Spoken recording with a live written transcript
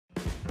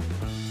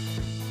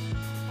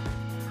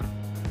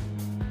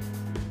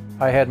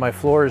I had my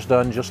floors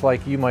done just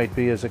like you might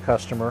be as a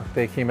customer.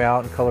 They came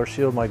out and color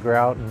sealed my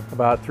grout, and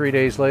about 3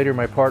 days later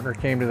my partner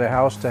came to the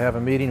house to have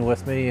a meeting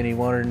with me, and he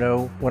wanted to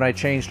know when I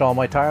changed all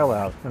my tile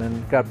out and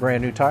then got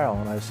brand new tile.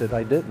 And I said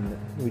I didn't.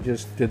 We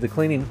just did the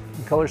cleaning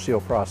and color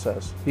seal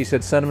process. He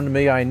said send them to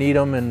me, I need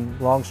them. And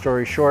long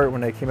story short, when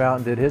they came out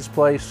and did his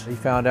place, he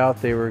found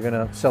out they were going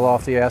to sell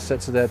off the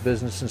assets of that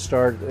business and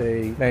start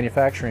a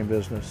manufacturing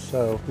business.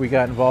 So we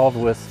got involved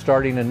with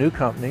starting a new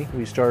company.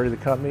 We started the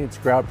company, it's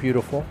Grout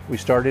Beautiful. We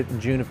started in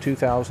June of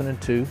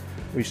 2002.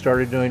 We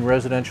started doing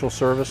residential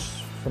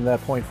service from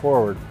that point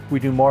forward. We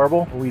do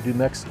marble, we do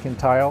Mexican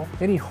tile.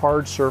 Any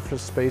hard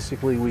surface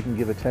basically we can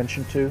give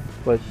attention to,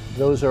 but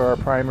those are our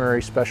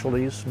primary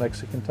specialties: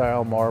 Mexican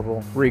tile,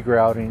 marble,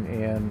 regrouting,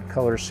 and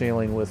color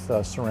sealing with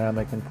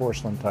ceramic and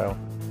porcelain tile.